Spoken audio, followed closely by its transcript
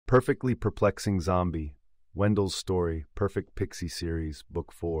Perfectly Perplexing Zombie, Wendall's Story, Perfect Pixie Series,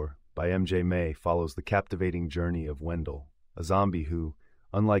 Book 4, by M.J. May follows the captivating journey of Wendall, a zombie who,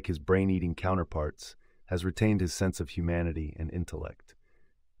 unlike his brain-eating counterparts, has retained his sense of humanity and intellect.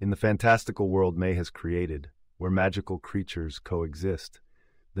 In the fantastical world May has created, where magical creatures coexist,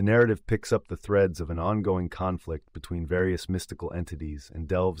 the narrative picks up the threads of an ongoing conflict between various mystical entities and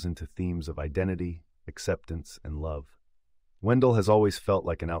delves into themes of identity, acceptance, and love. Wendall has always felt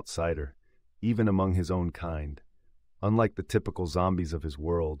like an outsider, even among his own kind. Unlike the typical zombies of his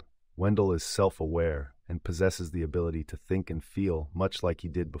world, Wendall is self-aware and possesses the ability to think and feel much like he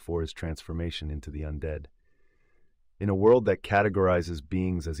did before his transformation into the undead. In a world that categorizes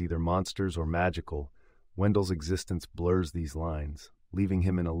beings as either monsters or magical, Wendall's existence blurs these lines, leaving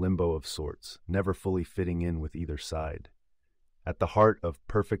him in a limbo of sorts, never fully fitting in with either side. At the heart of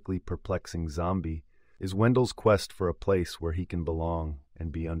Perfectly Perplexing Zombie is Wendall's quest for a place where he can belong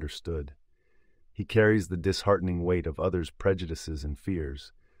and be understood. He carries the disheartening weight of others' prejudices and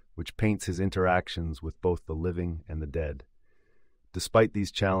fears, which paints his interactions with both the living and the dead. Despite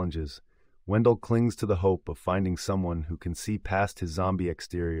these challenges, Wendall clings to the hope of finding someone who can see past his zombie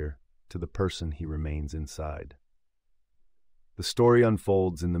exterior to the person he remains inside. The story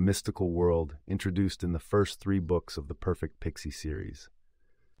unfolds in the mystical world introduced in the first 3 books of the Perfect Pixie series,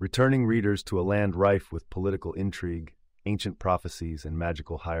 returning readers to a land rife with political intrigue, ancient prophecies, and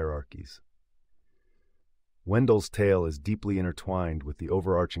magical hierarchies. Wendall's tale is deeply intertwined with the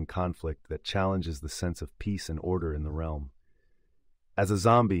overarching conflict that challenges the sense of peace and order in the realm. As a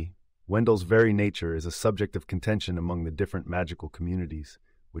zombie, Wendall's very nature is a subject of contention among the different magical communities,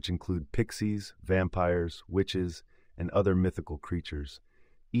 which include pixies, vampires, witches, and other mythical creatures,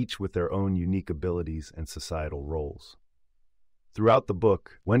 each with their own unique abilities and societal roles. Throughout the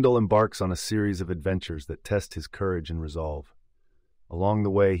book, Wendall embarks on a series of adventures that test his courage and resolve. Along the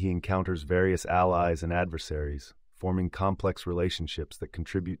way, he encounters various allies and adversaries, forming complex relationships that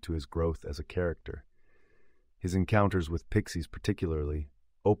contribute to his growth as a character. His encounters with pixies particularly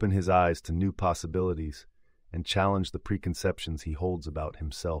open his eyes to new possibilities and challenge the preconceptions he holds about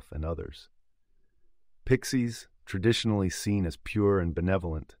himself and others. Pixies, traditionally seen as pure and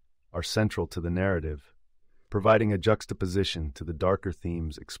benevolent, are central to the narrative, providing a juxtaposition to the darker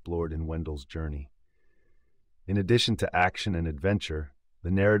themes explored in Wendall's journey. In addition to action and adventure, the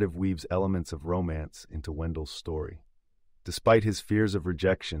narrative weaves elements of romance into Wendall's story. Despite his fears of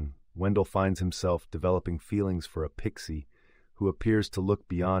rejection, Wendall finds himself developing feelings for a pixie who appears to look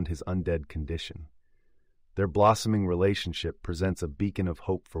beyond his undead condition. Their blossoming relationship presents a beacon of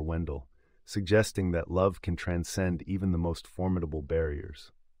hope for Wendall, suggesting that love can transcend even the most formidable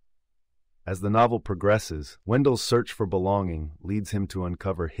barriers. As the novel progresses, Wendall's search for belonging leads him to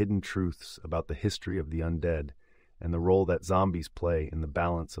uncover hidden truths about the history of the undead and the role that zombies play in the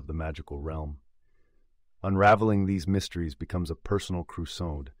balance of the magical realm. Unraveling these mysteries becomes a personal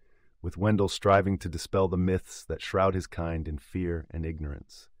crusade, with Wendall striving to dispel the myths that shroud his kind in fear and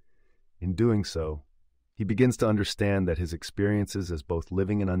ignorance. In doing so, he begins to understand that his experiences as both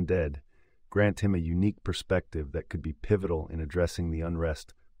living and undead grant him a unique perspective that could be pivotal in addressing the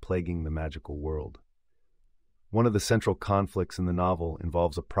unrest plaguing the magical world. One of the central conflicts in the novel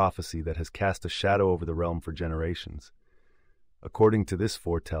involves a prophecy that has cast a shadow over the realm for generations. According to this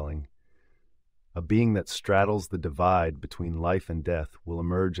foretelling, a being that straddles the divide between life and death will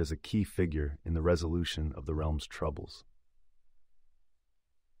emerge as a key figure in the resolution of the realm's troubles.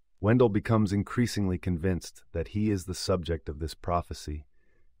 Wendall becomes increasingly convinced that he is the subject of this prophecy,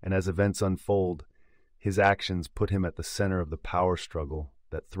 and as events unfold, his actions put him at the center of the power struggle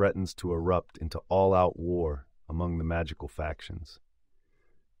that threatens to erupt into all-out war among the magical factions.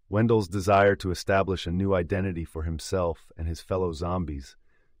 Wendall's desire to establish a new identity for himself and his fellow zombies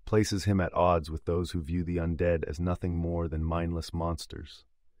places him at odds with those who view the undead as nothing more than mindless monsters.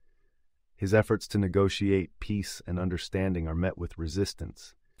 His efforts to negotiate peace and understanding are met with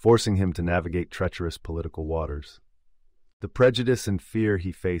resistance, forcing him to navigate treacherous political waters. The prejudice and fear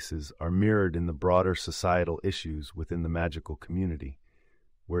he faces are mirrored in the broader societal issues within the magical community,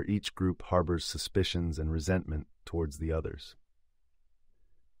 where each group harbors suspicions and resentment towards the others.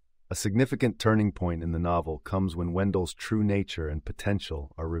 A significant turning point in the novel comes when Wendall's true nature and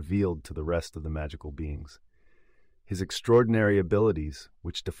potential are revealed to the rest of the magical beings. His extraordinary abilities,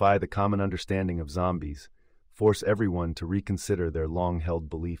 which defy the common understanding of zombies, force everyone to reconsider their long-held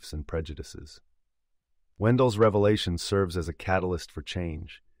beliefs and prejudices. Wendall's revelation serves as a catalyst for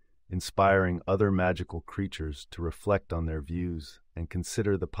change, inspiring other magical creatures to reflect on their views and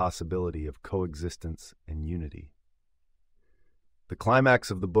consider the possibility of coexistence and unity. The climax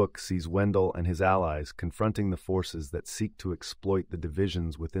of the book sees Wendall and his allies confronting the forces that seek to exploit the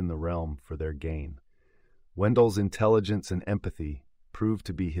divisions within the realm for their gain. Wendall's intelligence and empathy prove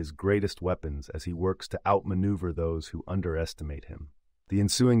to be his greatest weapons as he works to outmaneuver those who underestimate him. The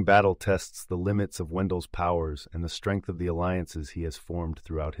ensuing battle tests the limits of Wendall's powers and the strength of the alliances he has formed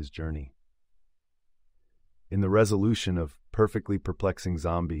throughout his journey. In the resolution of Perplexing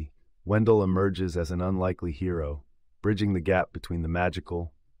Zombie, Wendall emerges as an unlikely hero, bridging the gap between the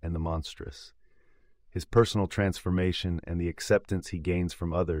magical and the monstrous. His personal transformation and the acceptance he gains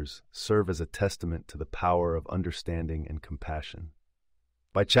from others serve as a testament to the power of understanding and compassion.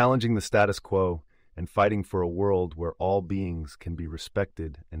 By challenging the status quo and fighting for a world where all beings can be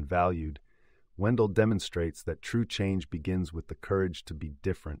respected and valued, Wendall demonstrates that true change begins with the courage to be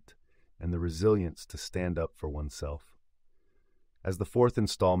different and the resilience to stand up for oneself. As the fourth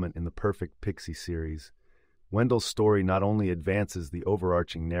installment in the Pixie Series, Wendall's story not only advances the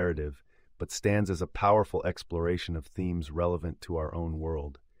overarching narrative, but stands as a powerful exploration of themes relevant to our own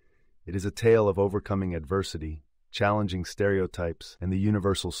world. It is a tale of overcoming adversity, challenging stereotypes, and the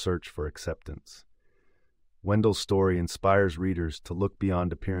universal search for acceptance. Wendall's story inspires readers to look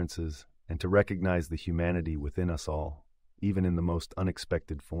beyond appearances and to recognize the humanity within us all, even in the most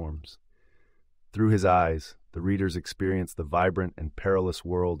unexpected forms. Through his eyes, the readers experience the vibrant and perilous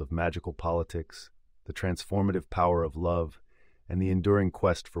world of magical politics, the transformative power of love, and the enduring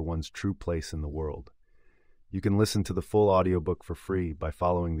quest for one's true place in the world. You can listen to the full audiobook for free by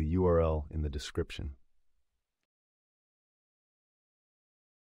following the URL in the description.